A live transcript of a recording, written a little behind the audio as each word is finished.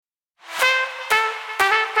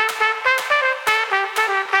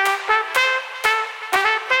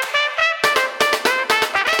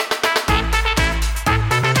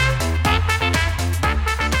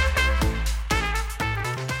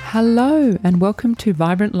Hello and welcome to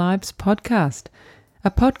Vibrant Lives Podcast,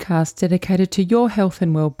 a podcast dedicated to your health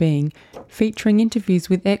and well-being, featuring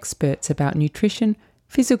interviews with experts about nutrition,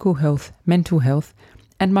 physical health, mental health,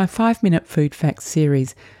 and my 5-minute food facts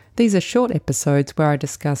series. These are short episodes where I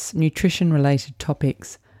discuss nutrition-related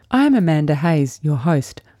topics. I am Amanda Hayes, your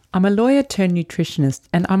host. I'm a lawyer turned nutritionist,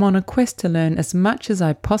 and I'm on a quest to learn as much as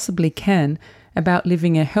I possibly can about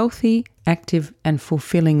living a healthy, active and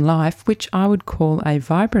fulfilling life, which I would call a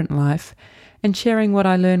vibrant life, and sharing what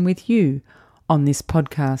I learn with you on this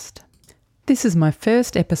podcast. This is my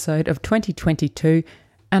first episode of 2022,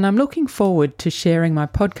 and I'm looking forward to sharing my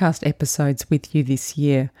podcast episodes with you this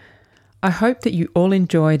year. I hope that you all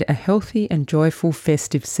enjoyed a healthy and joyful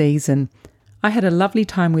festive season. I had a lovely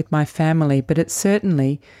time with my family, but it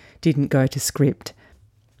certainly didn't go to script.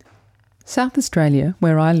 South Australia,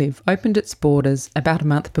 where I live, opened its borders about a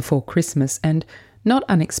month before Christmas and, not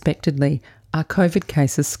unexpectedly, our COVID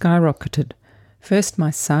cases skyrocketed. First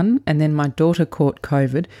my son and then my daughter caught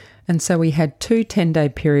COVID, and so we had 2 10-day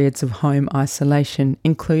periods of home isolation,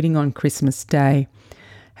 including on Christmas Day.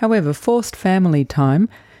 However, forced family time,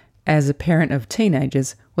 as a parent of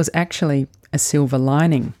teenagers, was actually a silver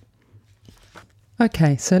lining.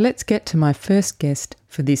 Okay, so let's get to my first guest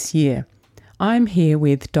for this year. I'm here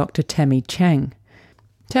with Dr. Tammy Chang.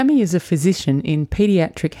 Tammy is a physician in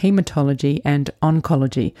pediatric hematology and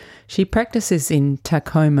oncology. She practices in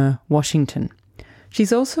Tacoma, Washington.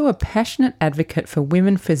 She's also a passionate advocate for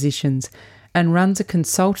women physicians and runs a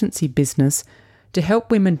consultancy business to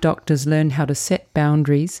help women doctors learn how to set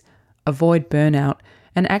boundaries, avoid burnout,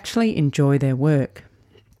 and actually enjoy their work.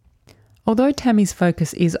 Although Tammy's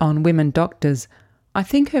focus is on women doctors, I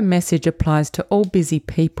think her message applies to all busy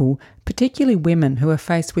people, particularly women who are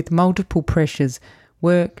faced with multiple pressures,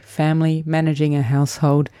 work, family, managing a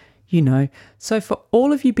household, you know. So for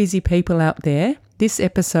all of you busy people out there, this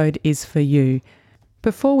episode is for you.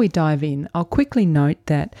 Before we dive in, I'll quickly note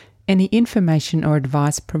that any information or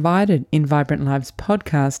advice provided in Vibrant Lives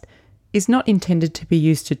podcast is not intended to be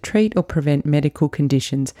used to treat or prevent medical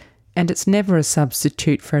conditions, and it's never a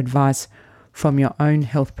substitute for advice from your own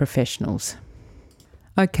health professionals.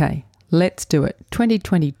 Okay, let's do it.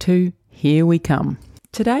 2022, here we come.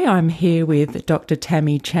 Today I'm here with Dr.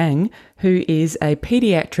 Tammy Chang, who is a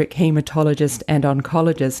pediatric hematologist and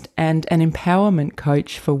oncologist and an empowerment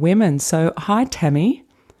coach for women. So, hi, Tammy.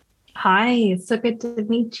 Hi, it's so good to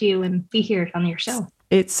meet you and be here on your show.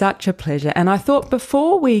 It's such a pleasure. And I thought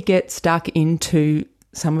before we get stuck into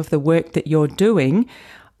some of the work that you're doing,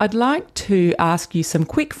 I'd like to ask you some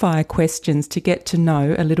quick fire questions to get to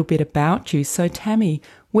know a little bit about you. So Tammy,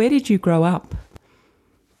 where did you grow up?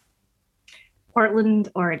 Portland,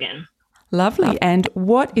 Oregon. Lovely. And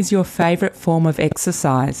what is your favourite form of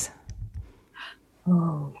exercise?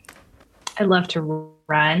 Oh, I love to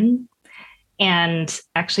run and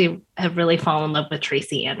actually have really fallen in love with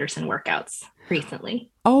Tracy Anderson workouts recently.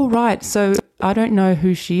 Oh, right. So I don't know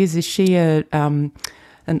who she is. Is she a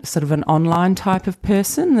sort of an online type of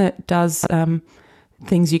person that does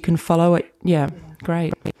things you can follow it? Yeah,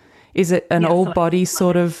 great. Is it an all-body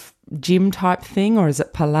sort of gym type thing, or is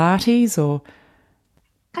it Pilates or?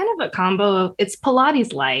 Kind of a combo. It's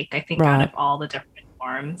Pilates-like, I think, right. Out of all the different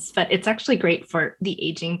forms, but it's actually great for the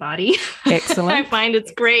aging body. Excellent. I find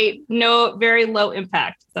it's great. No, very low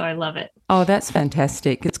impact, so I love it. Oh, that's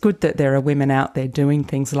fantastic. It's good that there are women out there doing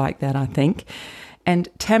things like that, I think. And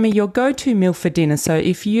Tammy, your go-to meal for dinner. So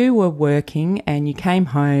if you were working and you came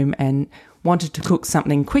home and wanted to cook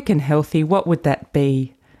something quick and healthy, what would that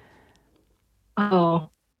be?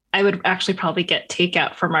 Oh, I would actually probably get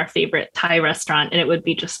takeout from our favorite Thai restaurant, and it would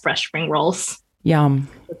be just fresh spring rolls. Yum.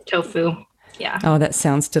 With tofu. Yeah. Oh, that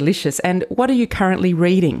sounds delicious. And what are you currently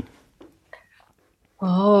reading?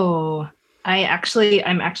 Oh, I'm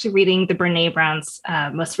actually reading the Brene Brown's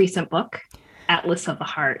most recent book, Atlas of the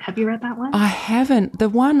Heart. Have you read that one? I haven't. The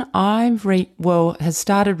one I've has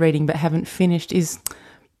started reading but haven't finished is,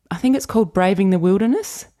 I think it's called Braving the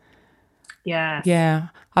Wilderness. Yes. Yeah.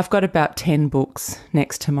 I've got about 10 books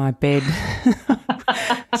next to my bed,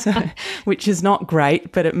 which is not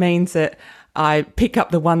great, but it means that I pick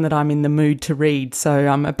up the one that I'm in the mood to read. So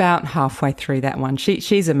I'm about halfway through that one.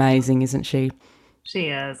 She's amazing, isn't she? She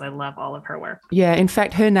is. I love all of her work. Yeah. In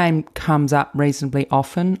fact, her name comes up reasonably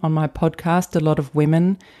often on my podcast. A lot of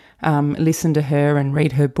women listen to her and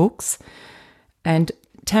read her books. And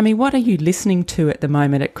Tammy, what are you listening to at the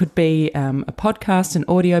moment? It could be a podcast, an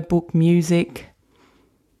audiobook, music.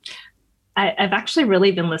 I've actually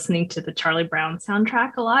really been listening to the Charlie Brown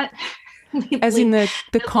soundtrack a lot. As in the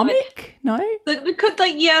comic? No?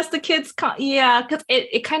 Yes, the kids, yeah, because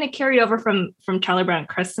it kind of carried over from Charlie Brown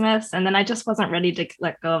Christmas, and then I just wasn't ready to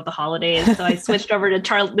let go of the holidays, so I switched over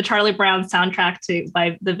to the Charlie Brown soundtrack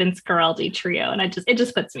by the Vince Guaraldi Trio, and it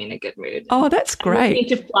just puts me in a good mood. Oh, that's great! Need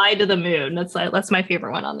to fly to the moon. That's my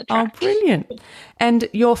favorite one on the track. Oh, brilliant! And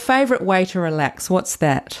your favorite way to relax? What's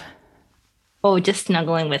that? Oh, just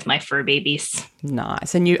snuggling with my fur babies.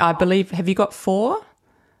 Nice. And I believe, have you got 4?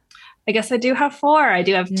 I guess I do have 4. I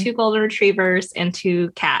do have 2 golden retrievers and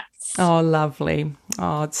 2 cats. Oh, lovely.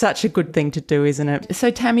 Oh, it's such a good thing to do, isn't it?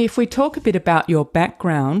 So, Tammy, if we talk a bit about your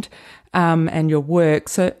background and your work,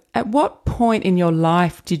 so at what point in your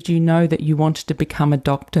life did you know that you wanted to become a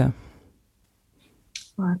doctor?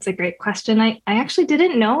 Well, that's a great question. I actually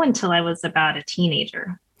didn't know until I was about a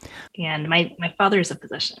teenager. And my father is a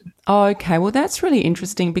physician. Oh, okay. Well, that's really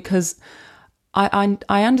interesting because I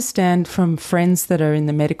understand from friends that are in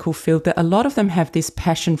the medical field that a lot of them have this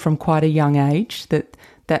passion from quite a young age,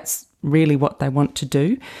 that's really what they want to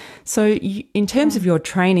do. So in terms of your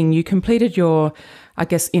training, you completed your, I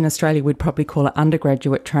guess in Australia we'd probably call it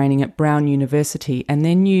undergraduate training at Brown University, and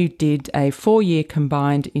then you did a 4-year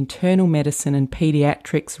combined internal medicine and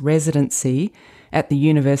paediatrics residency at the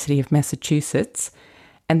University of Massachusetts,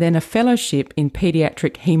 and then a fellowship in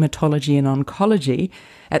paediatric hematology and oncology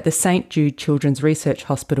at the St. Jude Children's Research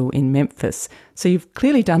Hospital in Memphis. So you've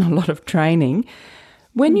clearly done a lot of training.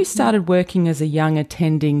 When you started working as a young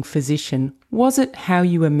attending physician, was it how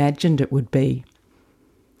you imagined it would be?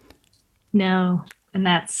 No, and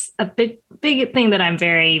that's a big thing that I'm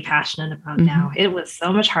very passionate about now. It was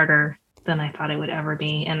so much harder than I thought it would ever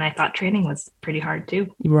be. And I thought training was pretty hard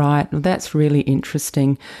too. Right. Well, that's really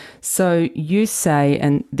interesting. So you say,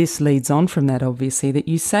 and this leads on from that obviously, that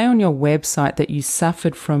you say on your website that you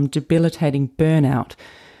suffered from debilitating burnout.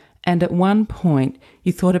 And at one point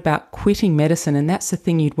you thought about quitting medicine, and that's the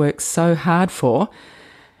thing you'd worked so hard for.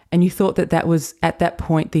 And you thought that was at that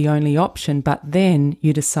point the only option, but then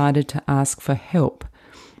you decided to ask for help.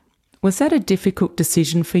 Was that a difficult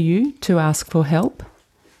decision for you to ask for help?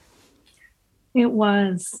 It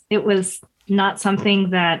was not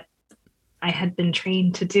something that I had been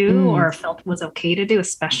trained to do or felt was okay to do,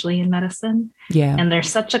 especially in medicine. Yeah. And there's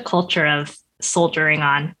such a culture of soldiering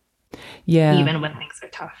on, even when things are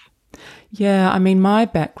tough. Yeah, I mean, my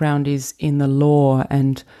background is in the law,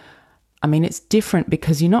 and I mean, it's different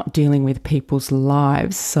because you're not dealing with people's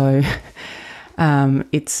lives. So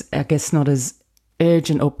it's, I guess, not as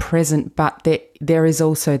urgent or present, but there is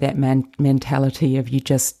also that mentality of you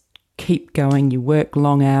just keep going, you work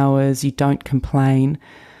long hours, you don't complain.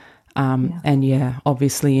 And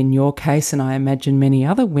obviously in your case, and I imagine many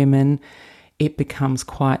other women, it becomes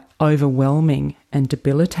quite overwhelming and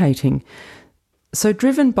debilitating. So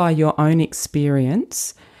driven by your own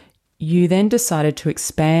experience, you then decided to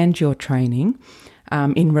expand your training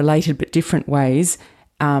in related but different ways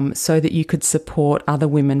so that you could support other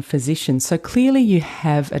women physicians. So clearly you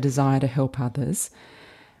have a desire to help others.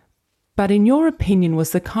 But in your opinion,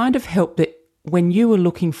 was the kind of help that when you were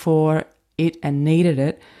looking for it and needed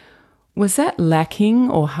it, was that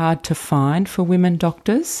lacking or hard to find for women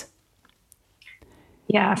doctors?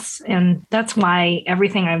 Yes, and that's why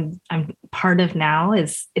everything I'm part of now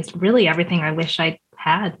is really everything I wish I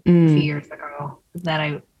had a few years ago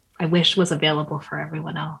that I wish was available for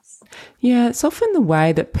everyone else. Yeah, it's often the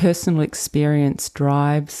way that personal experience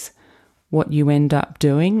drives what you end up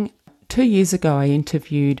doing. 2 years ago, I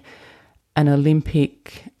interviewed an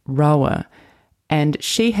Olympic rower, and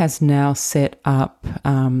she has now set up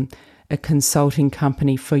a consulting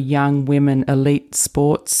company for young women elite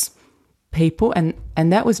sports people, and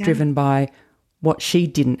that was driven by what she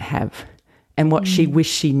didn't have and what she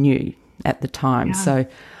wished she knew at the time. Yeah. So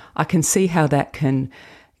I can see how that can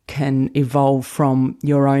evolve from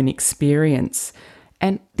your own experience.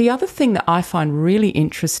 And the other thing that I find really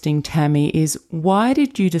interesting, Tammy, is why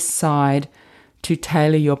did you decide to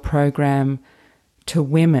tailor your program to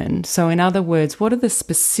women? So in other words, what are the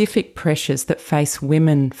specific pressures that face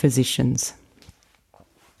women physicians?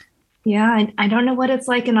 Yeah, I don't know what it's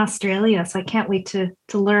like in Australia, so I can't wait to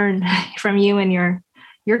learn from you and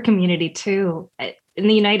your community too. In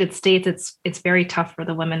the United States, it's very tough for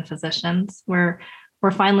the women physicians. We're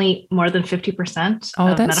finally more than 50%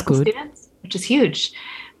 of medical students, which is huge.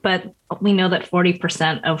 But we know that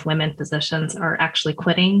 40% of women physicians are actually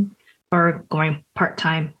quitting or going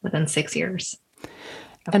part-time within 6 years.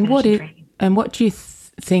 And what do you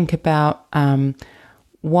think about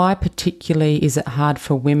why particularly is it hard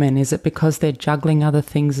for women? Is it because they're juggling other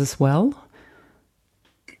things as well?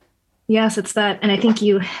 Yes, it's that. And I think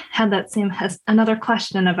you had that same has another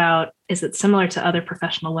question about, is it similar to other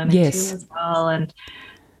professional women too Yes. as well? And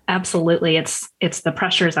absolutely, it's the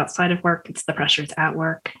pressures outside of work, it's the pressures at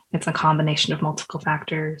work. It's a combination of multiple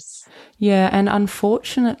factors. Yeah, and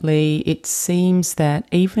unfortunately, it seems that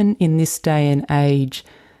even in this day and age,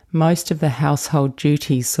 most of the household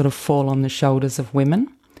duties sort of fall on the shoulders of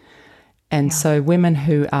women. And so women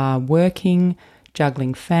who are working,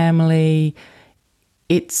 juggling family,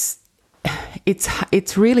 it's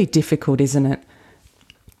really difficult, isn't it?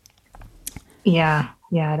 Yeah,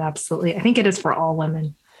 it absolutely. I think it is for all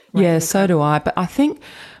women. Right? Yeah, so do I. But I think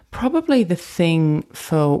probably the thing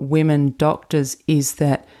for women doctors is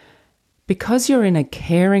that because you're in a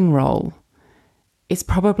caring role, it's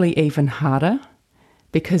probably even harder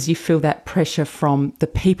because you feel that pressure from the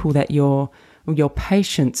people that your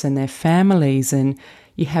patients and their families, and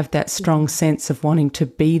you have that strong sense of wanting to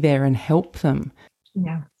be there and help them.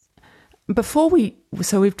 Yeah.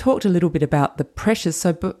 So we've talked a little bit about the pressures.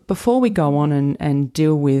 So before we go on and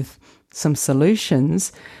deal with some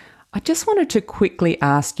solutions, I just wanted to quickly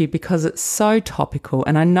ask you, because it's so topical,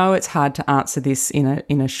 and I know it's hard to answer this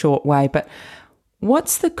in a short way, but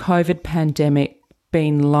what's the COVID pandemic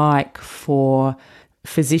been like for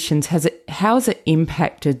physicians? How has it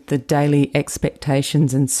impacted the daily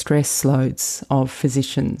expectations and stress loads of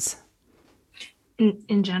physicians?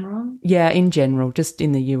 In general? Yeah, in general, just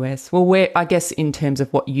in the US. Well, I guess in terms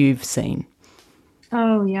of what you've seen.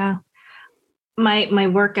 Oh, yeah. My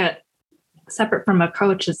work separate from a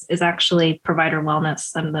coach is actually provider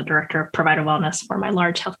wellness. I'm the director of provider wellness for my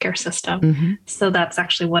large healthcare system. Mm-hmm. So that's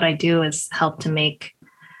actually what I do, is help to make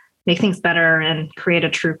things better and create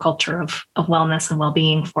a true culture of wellness and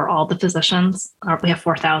well-being for all the physicians. We have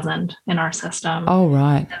 4,000 in our system. Oh,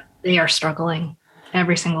 right. They are struggling.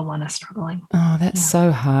 Every single one is struggling. Oh, that's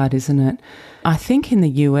so hard, isn't it? I think in the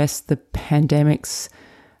US, the pandemic's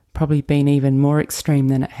probably been even more extreme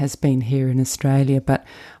than it has been here in Australia. But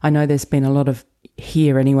I know there's been a lot of,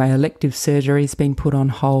 here anyway, elective surgery's been put on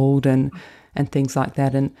hold and things like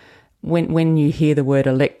that. And when you hear the word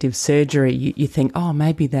elective surgery, you think, oh,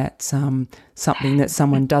 maybe that's something that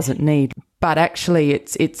someone doesn't need. But actually,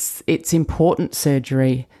 it's important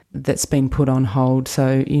surgery that's been put on hold.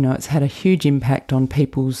 So, it's had a huge impact on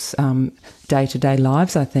people's day-to-day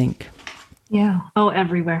lives, I think. Yeah. Oh,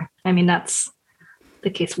 everywhere. I mean, that's the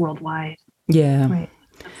case worldwide. Yeah. Right.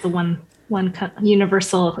 That's the one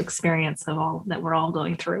universal experience of all that we're all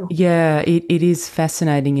going through. Yeah, it is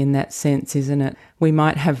fascinating in that sense, isn't it? We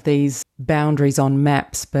might have these boundaries on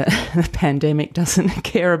maps, but the pandemic doesn't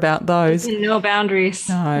care about those. No boundaries.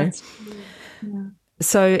 No. Yeah.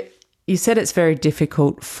 So you said it's very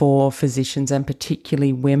difficult for physicians and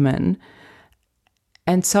particularly women.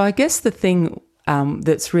 And so I guess the thing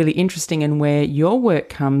that's really interesting and where your work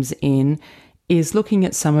comes in is looking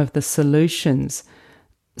at some of the solutions.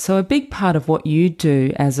 So a big part of what you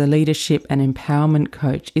do as a leadership and empowerment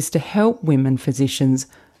coach is to help women physicians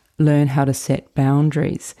learn how to set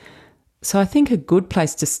boundaries. So I think a good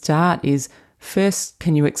place to start is, first,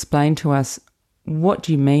 can you explain to us, what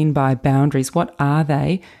do you mean by boundaries? What are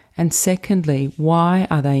they? And secondly, why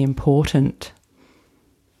are they important?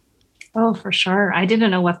 Oh, for sure. I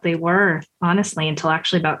didn't know what they were, honestly, until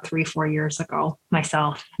actually about 3-4 years ago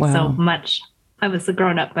myself. Wow. So much. I was a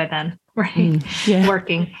grown up by then, right? Yeah.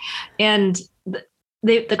 Working. And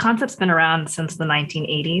the concept's been around since the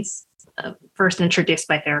 1980s, first introduced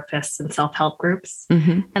by therapists and self-help groups.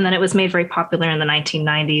 Mm-hmm. And then it was made very popular in the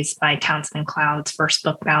 1990s by Townsend Cloud's first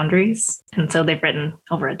book, Boundaries. And so they've written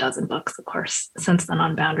over a dozen books, of course, since then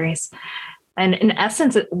on boundaries. And in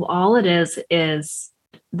essence, all it is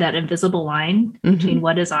that invisible line between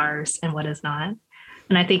what is ours and what is not.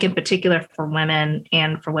 And I think in particular for women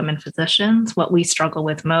and for women physicians, what we struggle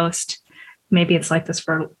with most, maybe it's like this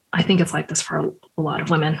I think it's like this for a lot of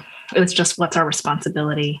women. It's just what's our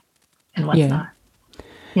responsibility and what's not.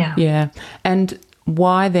 Yeah. Yeah. And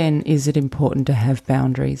why then is it important to have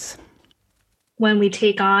boundaries? When we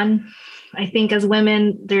take on, I think as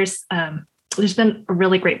women, there's been a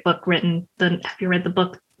really great book written. Have you read the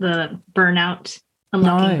book, The Burnout?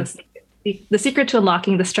 Unlocking the Secret to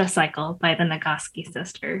Unlocking the Stress Cycle by the Nagoski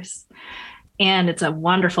sisters. And it's a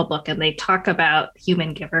wonderful book. And they talk about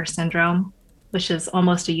human giver syndrome, which is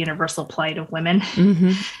almost a universal plight of women.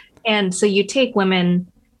 Mm-hmm. And so you take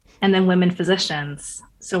women and then women physicians.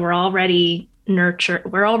 So we're already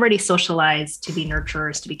socialized to be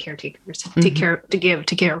nurturers, to be caretakers,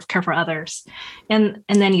 to care for others. And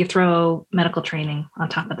then you throw medical training on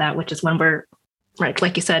top of that, which is when we're, right,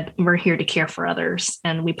 like you said, we're here to care for others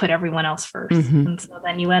and we put everyone else first. Mm-hmm. And so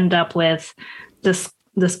then you end up with this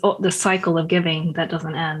cycle of giving that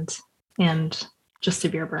doesn't end. and just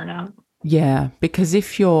severe burnout. Yeah, because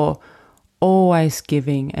if you're always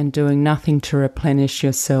giving and doing nothing to replenish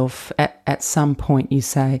yourself, at some point you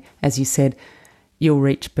say, as you said, you'll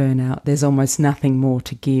reach burnout. There's almost nothing more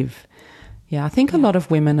to give. Yeah, I think a lot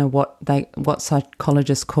of women are what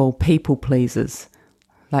psychologists call people pleasers.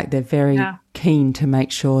 Like they're very keen to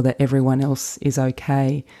make sure that everyone else is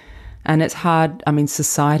okay. And it's hard. I mean,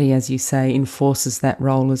 society, as you say, enforces that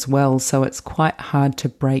role as well. So it's quite hard to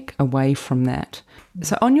break away from that.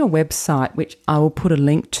 So on your website, which I will put a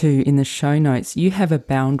link to in the show notes, you have a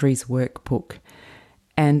boundaries workbook.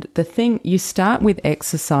 And you start with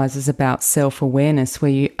exercises about self-awareness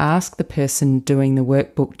where you ask the person doing the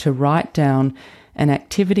workbook to write down an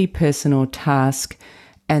activity, person or task,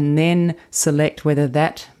 and then select whether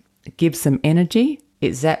that gives them energy,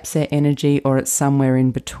 it zaps their energy, or it's somewhere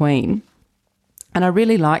in between. And I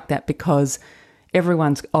really like that because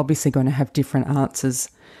everyone's obviously going to have different answers.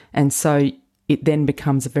 And so it then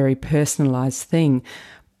becomes a very personalised thing.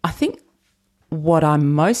 I think what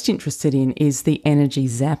I'm most interested in is the energy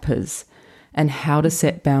zappers and how to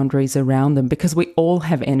set boundaries around them, because we all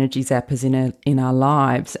have energy zappers in our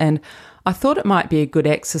lives. And I thought it might be a good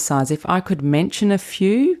exercise if I could mention a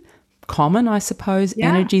few common, I suppose,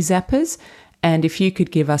 energy zappers, and if you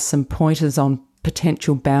could give us some pointers on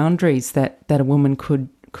potential boundaries that a woman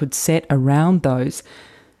could set around those.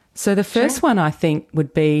 So the first one I think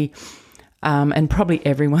would be, and probably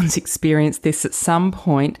everyone's experienced this at some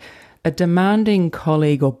point, a demanding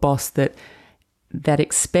colleague or boss that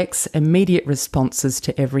expects immediate responses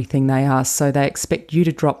to everything they ask. So they expect you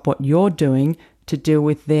to drop what you're doing to deal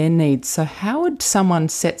with their needs. So how would someone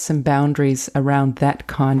set some boundaries around that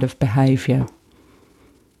kind of behaviour?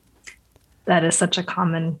 That is such a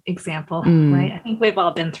common example, right? I think we've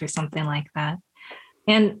all been through something like that.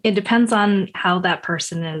 And it depends on how that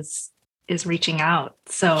person is reaching out.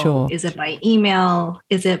 So is it by email?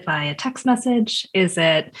 Is it by a text message? Is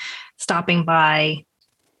it stopping by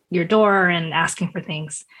your door and asking for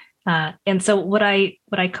things? And so what I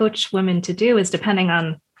coach women to do is, depending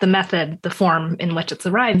on the method, the form in which it's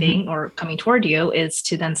arriving or coming toward you, is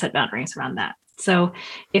to then set boundaries around that. So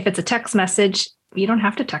if it's a text message, you don't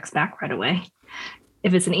have to text back right away.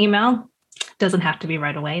 If it's an email, it doesn't have to be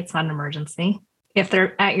right away. It's not an emergency. If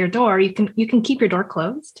they're at your door, you can keep your door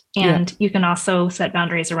closed, and you can also set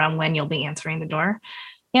boundaries around when you'll be answering the door.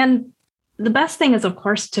 And the best thing is, of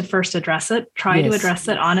course, to first address it. Try to address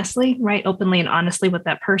it honestly, right? Openly and honestly with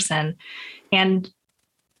that person. And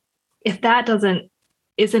if that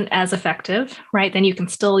isn't as effective, right, then you can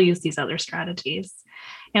still use these other strategies.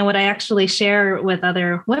 And what I actually share with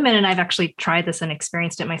other women, and I've actually tried this and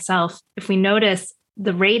experienced it myself, if we notice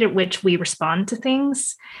the rate at which we respond to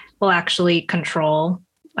things will actually control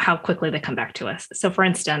how quickly they come back to us. So for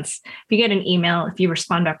instance, if you get an email, if you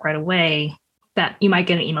respond back right away, that you might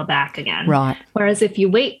get an email back again. Right. Whereas if you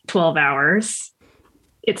wait 12 hours,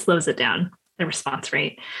 it slows it down, the response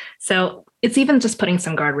rate. So it's even just putting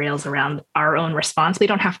some guardrails around our own response. We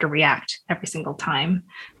don't have to react every single time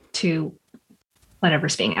to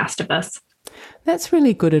whatever's being asked of us. That's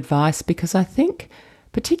really good advice, because I think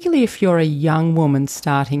particularly if you're a young woman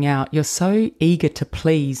starting out, you're so eager to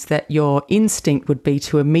please that your instinct would be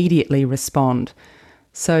to immediately respond.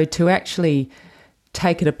 So to actually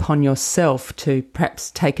take it upon yourself to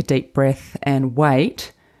perhaps take a deep breath and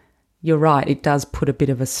wait, you're right, it does put a bit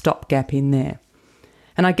of a stopgap in there.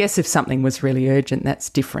 And I guess if something was really urgent, that's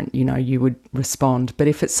different, you would respond. But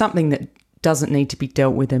if it's something that doesn't need to be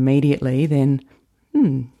dealt with immediately, then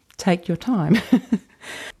take your time.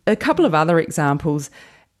 A couple of other examples,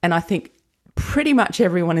 and I think pretty much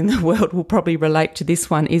everyone in the world will probably relate to this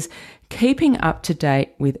one, is keeping up to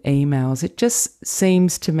date with emails. It just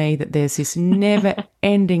seems to me that there's this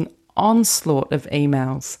never-ending onslaught of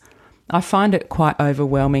emails. I find it quite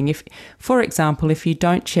overwhelming. For example, if you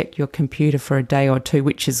don't check your computer for a day or two,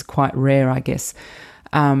 which is quite rare, I guess,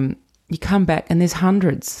 you come back and there's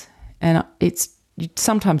hundreds, and you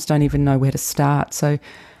sometimes don't even know where to start. So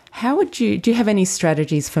do you have any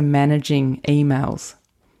strategies for managing emails?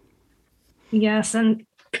 Yes. And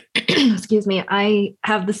excuse me, I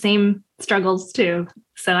have the same struggles too.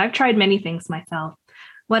 So I've tried many things myself.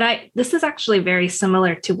 This is actually very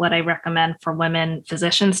similar to what I recommend for women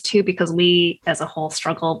physicians too, because we as a whole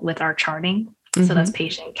struggle with our charting. So that's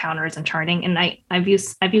patient encounters and charting. And I view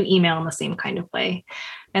email in the same kind of way.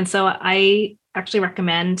 And so I actually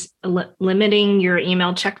recommend limiting your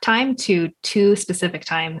email check time to 2 specific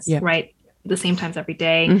times, right? The same times every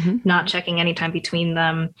day, not checking any time between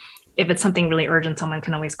them. If it's something really urgent, someone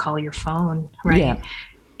can always call your phone, right? Yeah.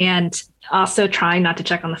 And also try not to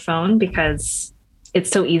check on the phone, because it's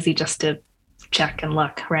so easy just to check and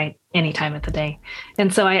look, right? Any time of the day.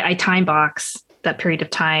 And so I time box that period of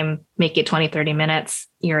time, make it 20, 30 minutes.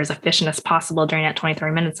 You're as efficient as possible during that 20,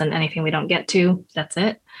 30 minutes, and anything we don't get to, that's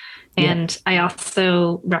it. And I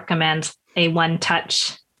also recommend a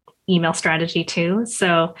one-touch email strategy too.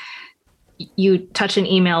 So you touch an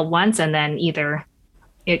email once and then either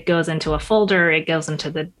it goes into a folder, it goes into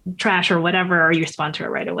the trash or whatever, or you respond to it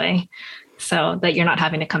right away so that you're not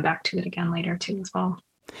having to come back to it again later too as well.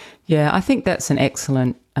 Yeah, I think that's an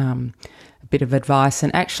excellent bit of advice,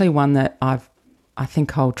 and actually one that I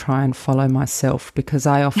think I'll try and follow myself, because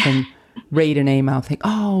I often read an email, think,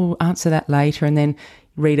 oh, answer that later, and then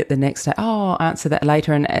read it the next day, oh, answer that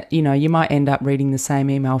later, and you might end up reading the same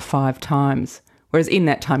email 5 times, whereas in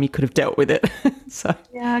that time you could have dealt with it. So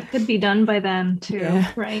yeah, it could be done by then too,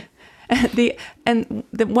 right? The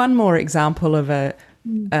one more example of an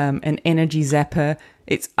energy zapper,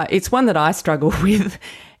 it's one that I struggle with,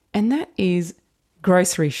 and that is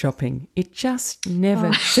grocery shopping. It just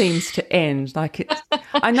never seems to end. Like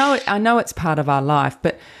I know it's part of our life,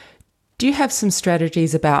 but do you have some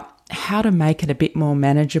strategies about how to make it a bit more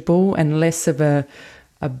manageable and less of an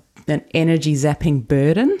energy zapping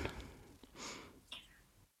burden?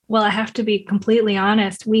 Well, I have to be completely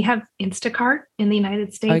honest. We have Instacart in the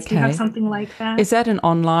United States. Okay. We have something like that. Is that an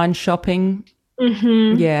online shopping?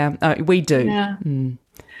 Mm-hmm. Yeah, we do. Yeah. Mm.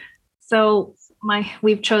 So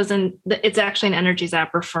we've chosen, it's actually an energy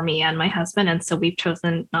zapper for me and my husband. And so we've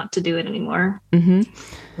chosen not to do it anymore. Mm-hmm.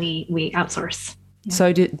 We outsource. Yeah.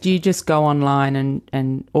 So do you just go online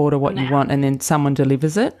and order what you want and then someone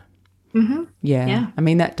delivers it? Mm-hmm. Yeah. I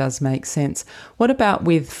mean, that does make sense. What about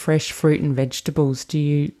with fresh fruit and vegetables? Do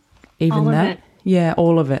you even all that? Of it. Yeah,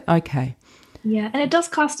 all of it. Okay. Yeah. And it does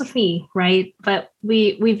cost a fee, right? But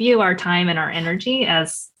we view our time and our energy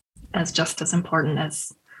as just as important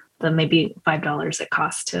as the maybe $5 it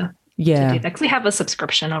costs to do that. Because we have a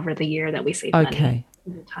subscription over the year that we save money.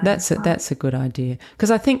 That's a good idea.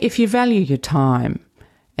 Because I think if you value your time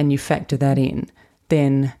and you factor that in,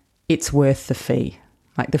 then it's worth the fee.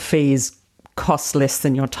 Like the fees cost less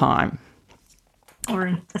than your time.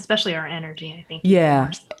 Or especially our energy, I think.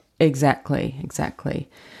 Yeah, exactly.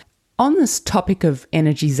 On this topic of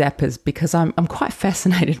energy zappers, because I'm quite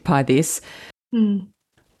fascinated by this,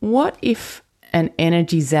 what if an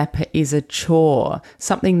energy zapper is a chore,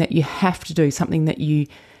 something that you have to do, something that you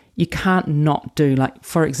can't not do? Like,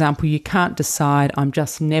 for example, you can't decide, I'm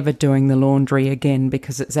just never doing the laundry again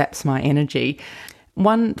because it zaps my energy.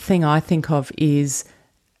 One thing I think of is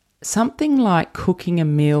something like cooking a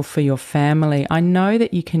meal for your family. I know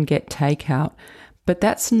that you can get takeout, but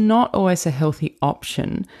that's not always a healthy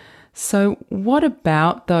option. So what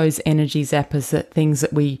about those energy zappers, that things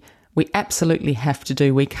that we absolutely have to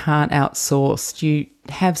do, we can't outsource? Do you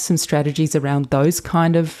have some strategies around those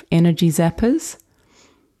kind of energy zappers?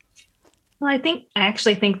 Well, I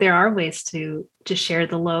actually think there are ways to share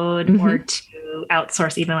the load or to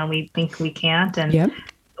outsource even when we think we can't. And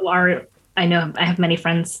I know I have many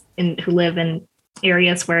friends who live in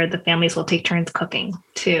areas where the families will take turns cooking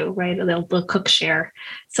too, right? They'll cook share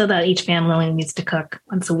so that each family only needs to cook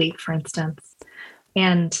once a week, for instance.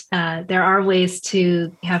 And there are ways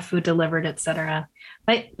to have food delivered, et cetera.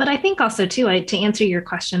 But I think also too, to answer your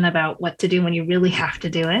question about what to do when you really have to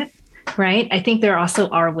do it, right? I think there also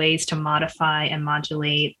are ways to modify and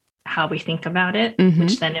modulate how we think about it,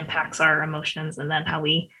 which then impacts our emotions and then how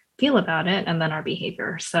we feel about it and then our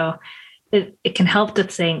behavior. So it can help to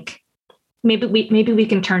think, maybe we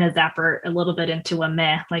can turn a zapper a little bit into a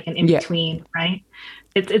meh, like an in-between, right?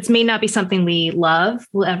 It may not be something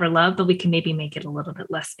we'll ever love, but we can maybe make it a little bit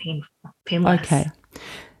less painless. Okay.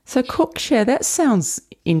 So cook share, that sounds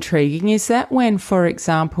intriguing. Is that when, for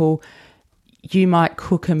example, you might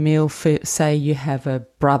cook a meal for, say you have a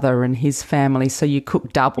brother and his family, so you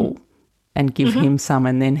cook double and give him some,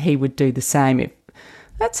 and then he would do the same?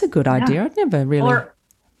 That's a good idea. I'd never really...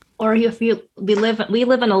 Or if we live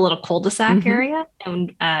in a little cul-de-sac area,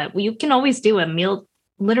 and you can always do a meal,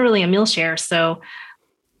 literally a meal share. So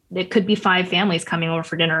it could be 5 families coming over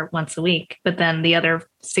for dinner once a week, but then the other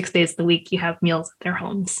 6 days of the week you have meals at their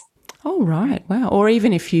homes. Oh, right. Wow. Or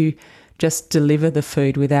even if you just deliver the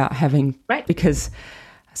food without having, because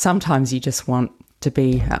sometimes you just want to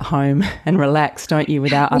be at home and relax, don't you,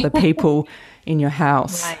 without other people in your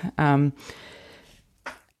house. Right.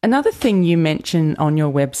 Another thing you mention on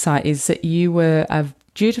your website is that you were a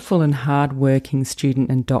dutiful and hardworking student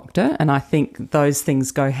and doctor, and I think those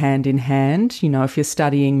things go hand in hand. You know, if you're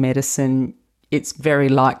studying medicine, it's very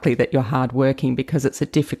likely that you're hardworking because it's a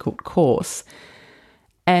difficult course.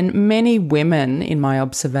 And many women, in my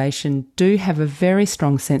observation, do have a very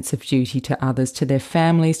strong sense of duty to others, to their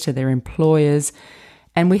families, to their employers.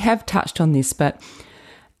 And we have touched on this, but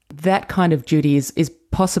that kind of duty is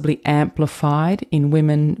possibly amplified in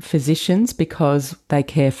women physicians because they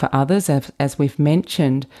care for others, as we've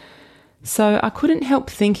mentioned. So I couldn't help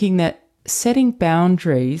thinking that setting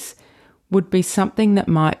boundaries would be something that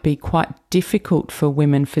might be quite difficult for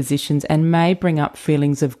women physicians and may bring up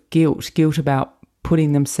feelings of guilt about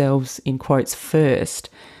putting themselves, in quotes, first.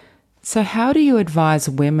 So how do you advise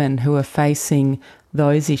women who are facing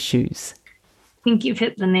those issues? I think you've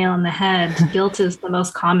hit the nail on the head. Guilt is the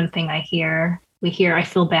most common thing I hear. We hear, I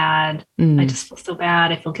feel bad. I just feel so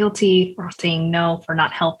bad. I feel guilty for saying no, for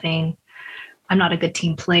not helping. I'm not a good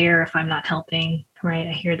team player if I'm not helping, right?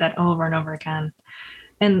 I hear that over and over again.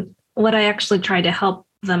 And what I actually try to help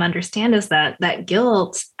them understand is that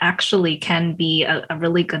guilt actually can be a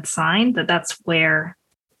really good sign that that's where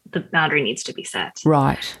the boundary needs to be set.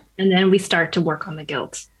 Right. And then we start to work on the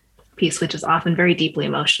guilt piece, which is often very deeply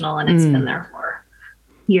emotional, and it's been there for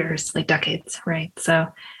years, like decades, right? So,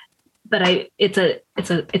 but it's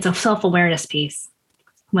a self-awareness piece.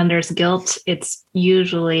 When there's guilt, it's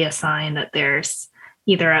usually a sign that there's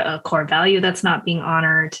either a core value that's not being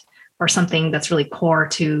honored or something that's really core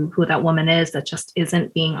to who that woman is that just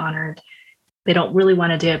isn't being honored. They don't really want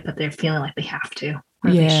to do it, but they're feeling like they have to,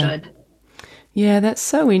 or they should. Yeah, that's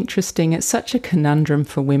so interesting. It's such a conundrum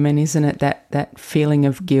for women, isn't it? That feeling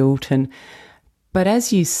of guilt. But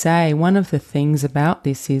as you say, one of the things about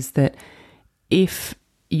this is that if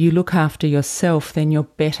you look after yourself, then you're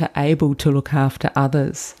better able to look after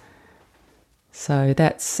others. So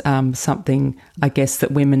that's something, I guess, that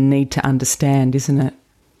women need to understand, isn't it?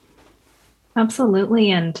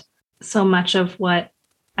 Absolutely. And so much of what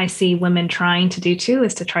I see women trying to do too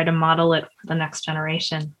is to try to model it for the next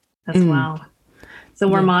generation as well. So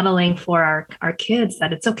we're modeling for our kids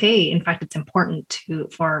that it's okay. In fact, it's important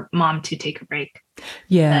for mom to take a break.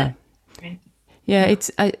 Yeah. Right? Yeah,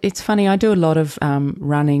 it's funny. I do a lot of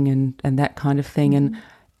running and that kind of thing. And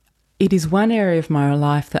it is one area of my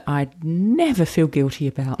life that I never feel guilty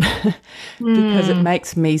about because it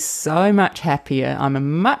makes me so much happier. I'm a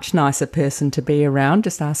much nicer person to be around.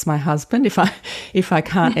 Just ask my husband if I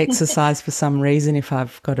can't exercise for some reason, if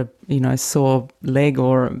I've got a sore leg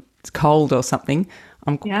or it's cold or something,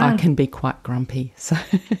 I can be quite grumpy. So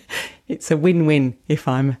it's a win-win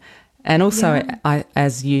and also I,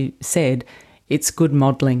 as you said, it's good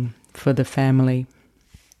modelling for the family.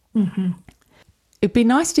 Mm-hmm. It'd be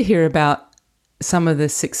nice to hear about some of the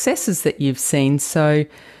successes that you've seen. So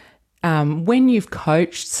when you've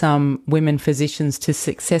coached some women physicians to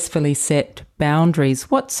successfully set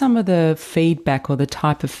boundaries, what's some of the feedback or the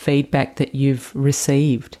type of feedback that you've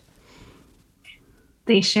received?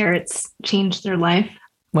 They share it's changed their life.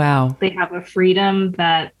 Wow. They have a freedom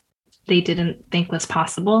that they didn't think was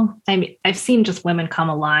possible. I mean, I've seen just women come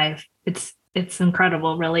alive. It's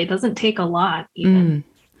incredible, really. It doesn't take a lot even.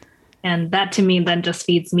 And that to me then just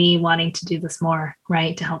feeds me wanting to do this more,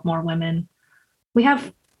 right? To help more women. We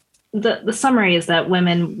have the summary is that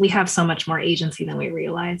women, we have so much more agency than we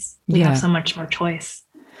realize. We have so much more choice.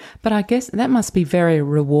 But I guess that must be very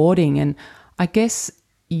rewarding. And I guess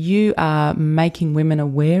you are making women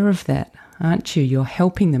aware of that, aren't you? You're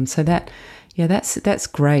helping them. So that's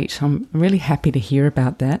great. I'm really happy to hear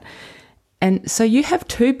about that. And so you have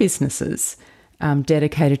two businesses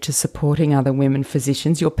dedicated to supporting other women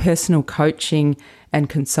physicians, your personal coaching and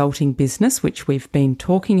consulting business, which we've been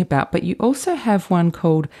talking about, but you also have one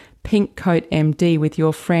called Pink Coat MD with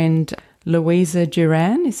your friend Louisa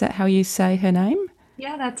Duran. Is that how you say her name?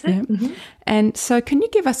 Yeah, that's it. Yeah. Mm-hmm. And so can you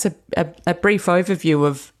give us a brief overview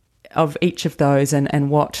of each of those and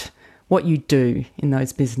what you do in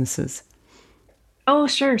those businesses? Oh,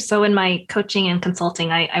 sure. So in my coaching and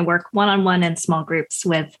consulting, I work one-on-one in small groups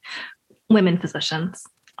with women physicians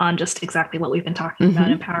on just exactly what we've been talking about,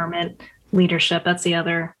 empowerment, leadership. That's the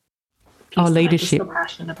other piece leadership. that I'm so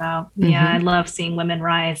passionate about. Yeah, I love seeing women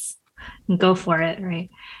rise and go for it, right?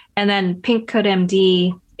 And then Pink Coat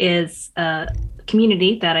MD is a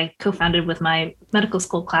community that I co-founded with my medical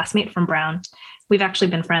school classmate from Brown. We've actually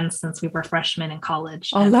been friends since we were freshmen in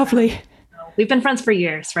college. Oh, lovely. We've been friends for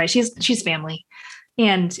years, right? She's family.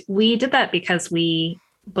 And we did that because we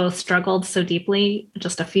both struggled so deeply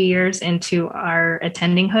just a few years into our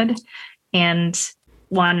attendinghood and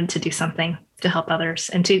wanted to do something to help others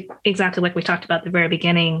and to, exactly like we talked about at the very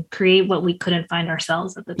beginning, create what we couldn't find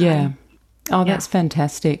ourselves at the time. Yeah. Oh, that's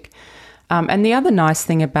fantastic. And the other nice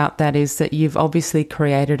thing about that is that you've obviously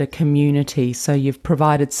created a community. So you've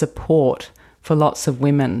provided support for lots of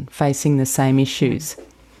women facing the same issues.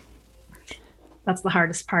 that's the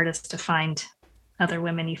hardest part, is to find other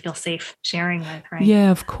women you feel safe sharing with, right?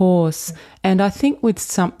 Yeah, of course. And I think with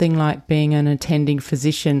something like being an attending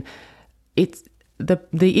physician, it's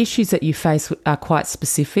the issues that you face are quite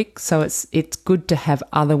specific. So it's good to have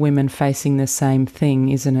other women facing the same thing,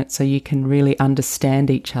 isn't it? So you can really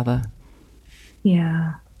understand each other.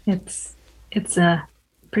 Yeah, it's a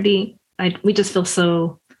pretty. We just feel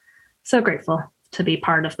so grateful to be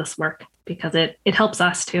part of this work, because it helps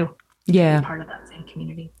us too. Yeah, to be part of that same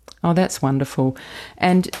community. Oh, that's wonderful.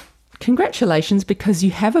 And congratulations, because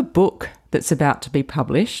you have a book that's about to be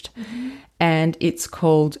published, and it's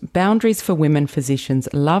called Boundaries for Women Physicians,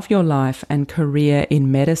 Love Your Life and Career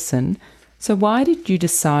in Medicine. So why did you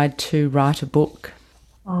decide to write a book?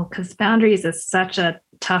 Oh, because boundaries is such a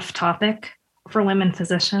tough topic for women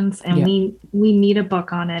physicians, and we need a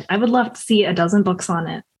book on it. I would love to see a dozen books on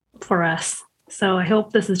it for us. So I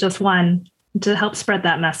hope this is just one to help spread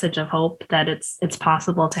that message of hope, that it's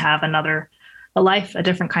possible to have a life, a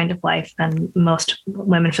different kind of life than most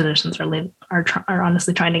women physicians are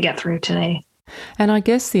honestly trying to get through today. And I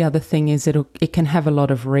guess the other thing is it can have a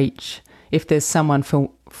lot of reach. If there's someone for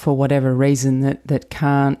whatever reason that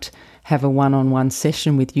can't have a one-on-one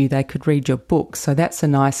session with you, they could read your book. So that's a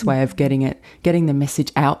nice way of getting the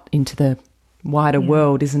message out into the wider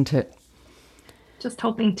world, isn't it? Just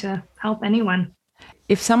hoping to help anyone.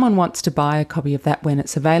 If someone wants to buy a copy of that when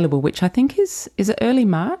it's available, which I think is it early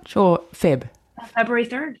March or Feb? February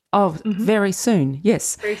 3rd. Oh, very soon,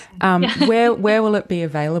 yes. Very soon. Where will it be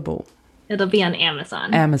available? It'll be on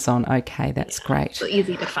Amazon. Amazon, okay, that's great. So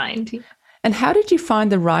easy to find. And how did you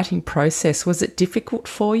find the writing process? Was it difficult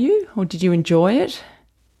for you, or did you enjoy it?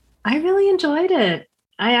 I really enjoyed it.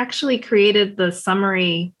 I actually created the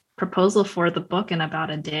summary proposal for the book in about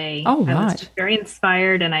a day. Oh, right. I was just very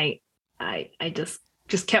inspired, and I just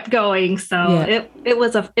kept going. So it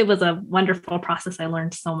was a wonderful process. I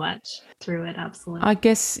learned so much through it. Absolutely. I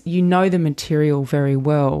guess you know the material very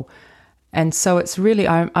well. And so it's really,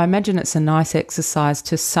 I imagine it's a nice exercise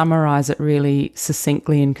to summarise it really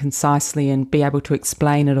succinctly and concisely and be able to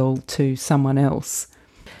explain it all to someone else.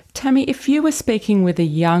 Tammy, if you were speaking with a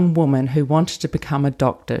young woman who wanted to become a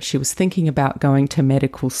doctor, she was thinking about going to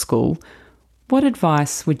medical school, what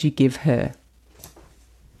advice would you give her?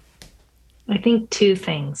 I think two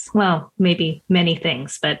things. Well, maybe many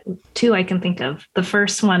things, but two I can think of. The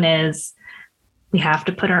first one is we have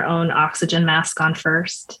to put our own oxygen mask on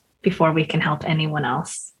first before we can help anyone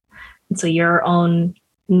else. And so your own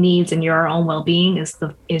needs and your own well-being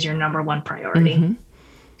is your number one priority. Mm-hmm.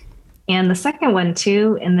 And the second one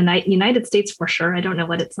too, in the United States for sure, I don't know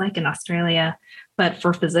what it's like in Australia, but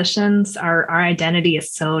for physicians, our identity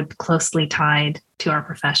is so closely tied to our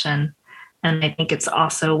profession. And I think it's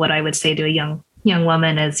also what I would say to a young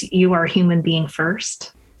woman is you are a human being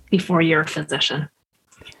first before you're a physician.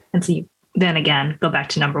 And so you then again, go back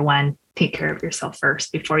to number one, take care of yourself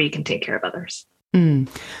first before you can take care of others.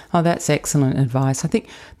 Oh, that's excellent advice. I think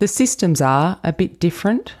the systems are a bit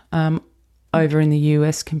different over in the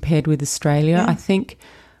US compared with Australia. Yeah. I think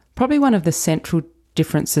probably one of the central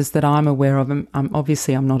differences that I'm aware of,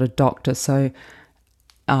 obviously I'm not a doctor, so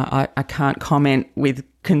I can't comment with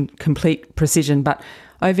complete precision, but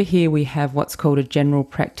over here we have what's called a general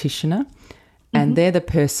practitioner, and they're the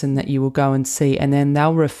person that you will go and see, and then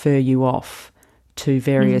they'll refer you off to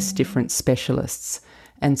various different specialists.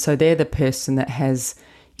 And so they're the person that has,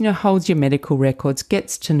 holds your medical records,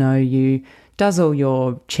 gets to know you, does all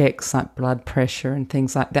your checks like blood pressure and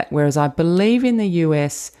things like that. Whereas I believe in the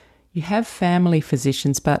US, you have family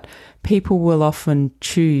physicians, but people will often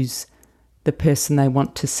choose the person they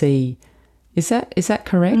want to see. Is that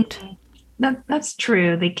correct? That's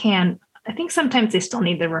true. They can. I think sometimes they still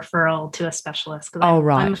need the referral to a specialist. Oh,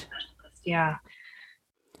 right. I'm a specialist. Yeah.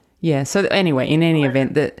 Yeah. So anyway, in any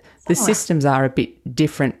event, the systems are a bit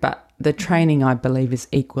different, but the training, I believe, is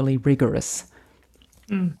equally rigorous.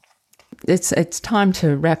 It's time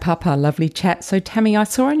to wrap up our lovely chat. So, Tammy, I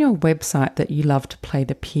saw on your website that you love to play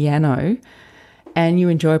the piano and you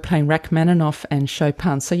enjoy playing Rachmaninoff and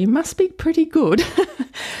Chopin, so you must be pretty good.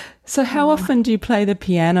 So how often do you play the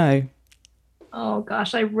piano? Oh,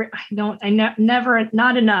 gosh, never,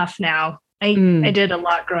 not enough now. I did a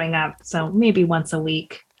lot growing up, so maybe once a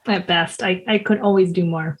week at best. I could always do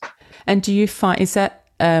more. And do you find, is that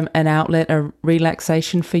an outlet, a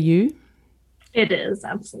relaxation for you? It is,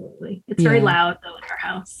 absolutely. It's very loud, though, in our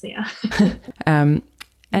house, yeah.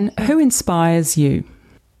 And who inspires you?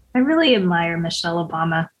 I really admire Michelle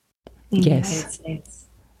Obama in the United States.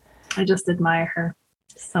 I just admire her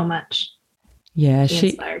so much. Yeah, she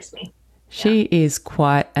inspires me. She is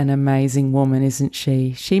quite an amazing woman, isn't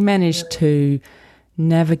she? She managed to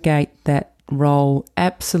navigate that role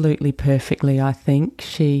absolutely perfectly, I think.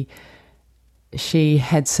 She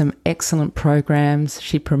had some excellent programs.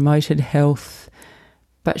 She promoted health,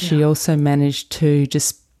 but she also managed to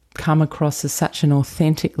just come across as such an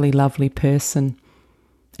authentically lovely person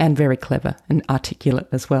and very clever and articulate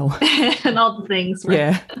as well. And all the things, right?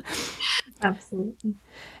 Yeah. Absolutely.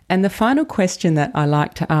 And the final question that I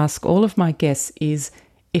like to ask all of my guests is,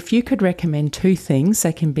 if you could recommend 2 things,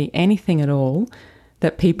 they can be anything at all,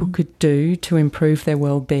 that people could do to improve their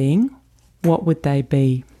well-being, what would they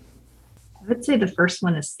be? I would say the first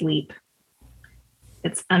one is sleep.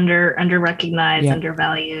 It's under-recognized,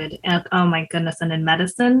 undervalued. And oh my goodness. And in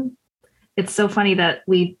medicine, it's so funny that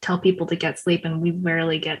we tell people to get sleep and we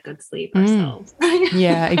rarely get good sleep ourselves.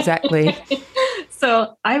 Yeah, exactly.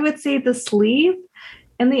 So I would say the sleep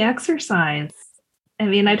and the exercise. I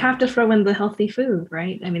mean, I'd have to throw in the healthy food,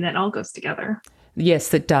 right? I mean, that all goes together.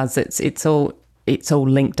 Yes, it does. It's all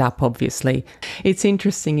linked up, obviously. It's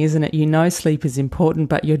interesting, isn't it? You know sleep is important,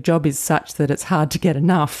 but your job is such that it's hard to get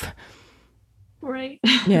enough. Right.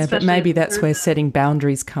 Yeah, but maybe that's where setting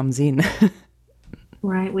boundaries comes in.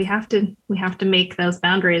 Right. We have to make those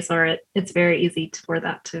boundaries, or it's very easy for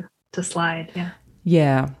that to slide. Yeah.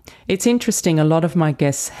 Yeah. It's interesting. A lot of my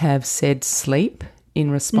guests have said sleep in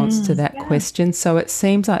response to that question. So it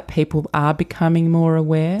seems like people are becoming more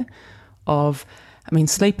aware of, I mean,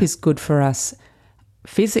 sleep is good for us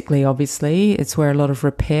physically, obviously. It's where a lot of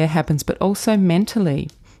repair happens, but also mentally.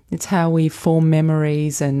 It's how we form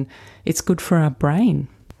memories, and it's good for our brain.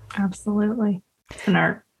 Absolutely. And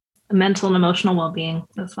our mental and emotional well-being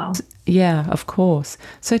as well. Yeah, of course.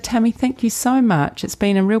 So Tammy, thank you so much. It's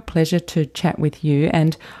been a real pleasure to chat with you,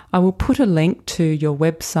 and I will put a link to your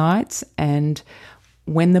websites, and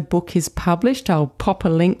when the book is published, I'll pop a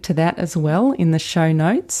link to that as well in the show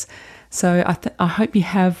notes. So I hope you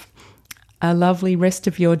have a lovely rest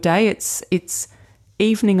of your day. It's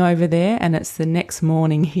evening over there, and it's the next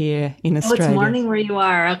morning here in Australia. It's morning where you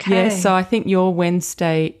are. Okay. Yeah, so I think you're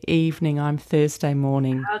Wednesday evening, I'm Thursday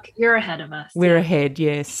morning. Okay. You're ahead of us. We're ahead,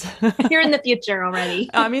 yes. You're in the future already.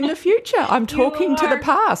 I'm in the future. I'm talking to the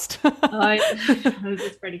past. This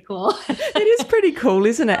is pretty cool. It is pretty cool,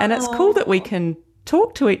 isn't it? And it's cool that we can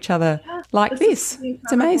talk to each other like this.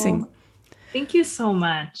 It's amazing. Thank you so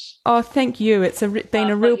much. Oh, thank you. It's been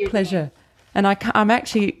a real pleasure. And I'm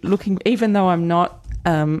actually looking, even though I'm not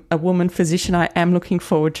a woman physician, I am looking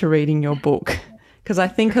forward to reading your book, because I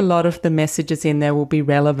think a lot of the messages in there will be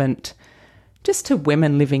relevant just to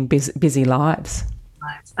women living busy lives.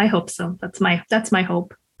 I hope so. That's my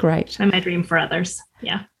hope. Great. And my dream for others.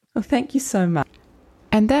 Yeah. Well, thank you so much.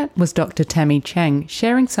 And that was Dr. Tammy Chang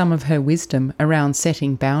sharing some of her wisdom around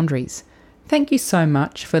setting boundaries. Thank you so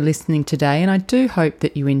much for listening today, and I do hope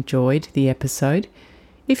that you enjoyed the episode.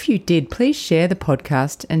 If you did, please share the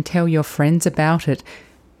podcast and tell your friends about it.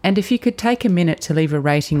 And if you could take a minute to leave a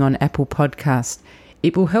rating on Apple Podcasts,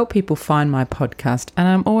 it will help people find my podcast, and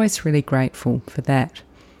I'm always really grateful for that.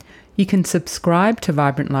 You can subscribe to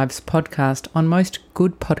Vibrant Lives podcast on most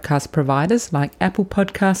good podcast providers like Apple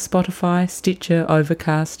Podcasts, Spotify, Stitcher,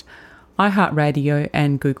 Overcast, iHeartRadio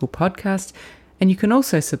and Google Podcasts, and you can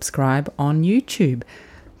also subscribe on YouTube.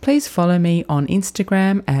 Please follow me on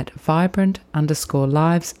Instagram at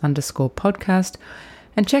vibrant_lives_podcast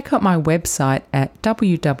and check out my website at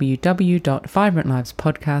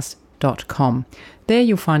www.vibrantlivespodcast.com. There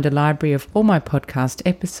you'll find a library of all my podcast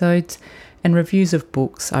episodes and reviews of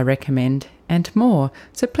books I recommend and more.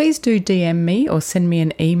 So please do DM me or send me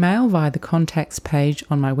an email via the contacts page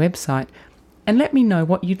on my website and let me know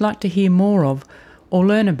what you'd like to hear more of or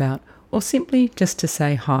learn about, or simply just to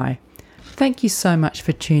say hi. Thank you so much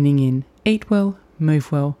for tuning in. Eat well,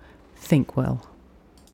 move well, think well.